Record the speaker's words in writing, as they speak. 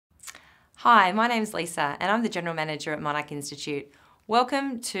Hi, my name's Lisa and I'm the General Manager at Monarch Institute.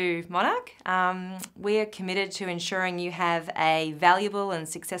 Welcome to Monarch. We are committed to ensuring you have a valuable and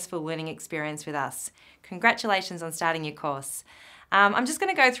successful learning experience with us. Congratulations on starting your course. I'm just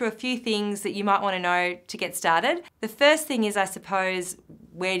going to go through a few things that you might want to know to get started. The first thing is, I suppose,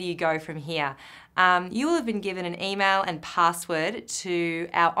 where do you go from here? You will have been given an email and password to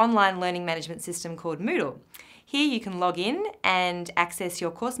our online learning management system called Moodle. Here you can log in and access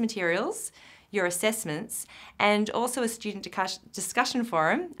your course materials, your assessments, and also a student discussion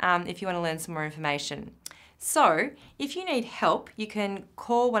forum if you want to learn some more information. So, if you need help, you can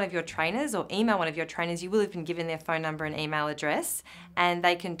call one of your trainers or email one of your trainers. You will have been given their phone number and email address, and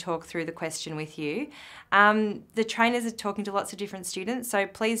they can talk through the question with you. The trainers are talking to lots of different students, so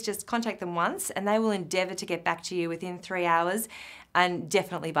please just contact them once and they will endeavour to get back to you within 3 hours and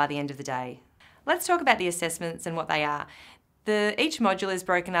definitely by the end of the day. Let's talk about the assessments and what they are. Each module is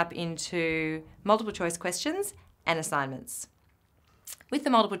broken up into multiple choice questions and assignments. With the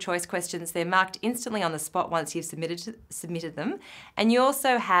multiple choice questions, they're marked instantly on the spot once you've submitted them, and you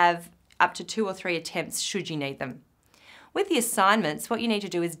also have up to 2 or 3 attempts should you need them. With the assignments, what you need to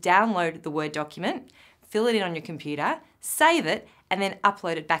do is download the Word document, fill it in on your computer, save it, and then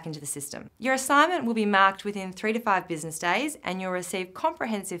upload it back into the system. Your assignment will be marked within 3 to 5 business days and you'll receive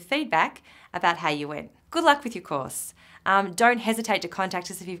comprehensive feedback about how you went. Good luck with your course. Don't hesitate to contact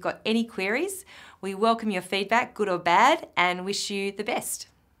us if you've got any queries. We welcome your feedback, good or bad, and wish you the best.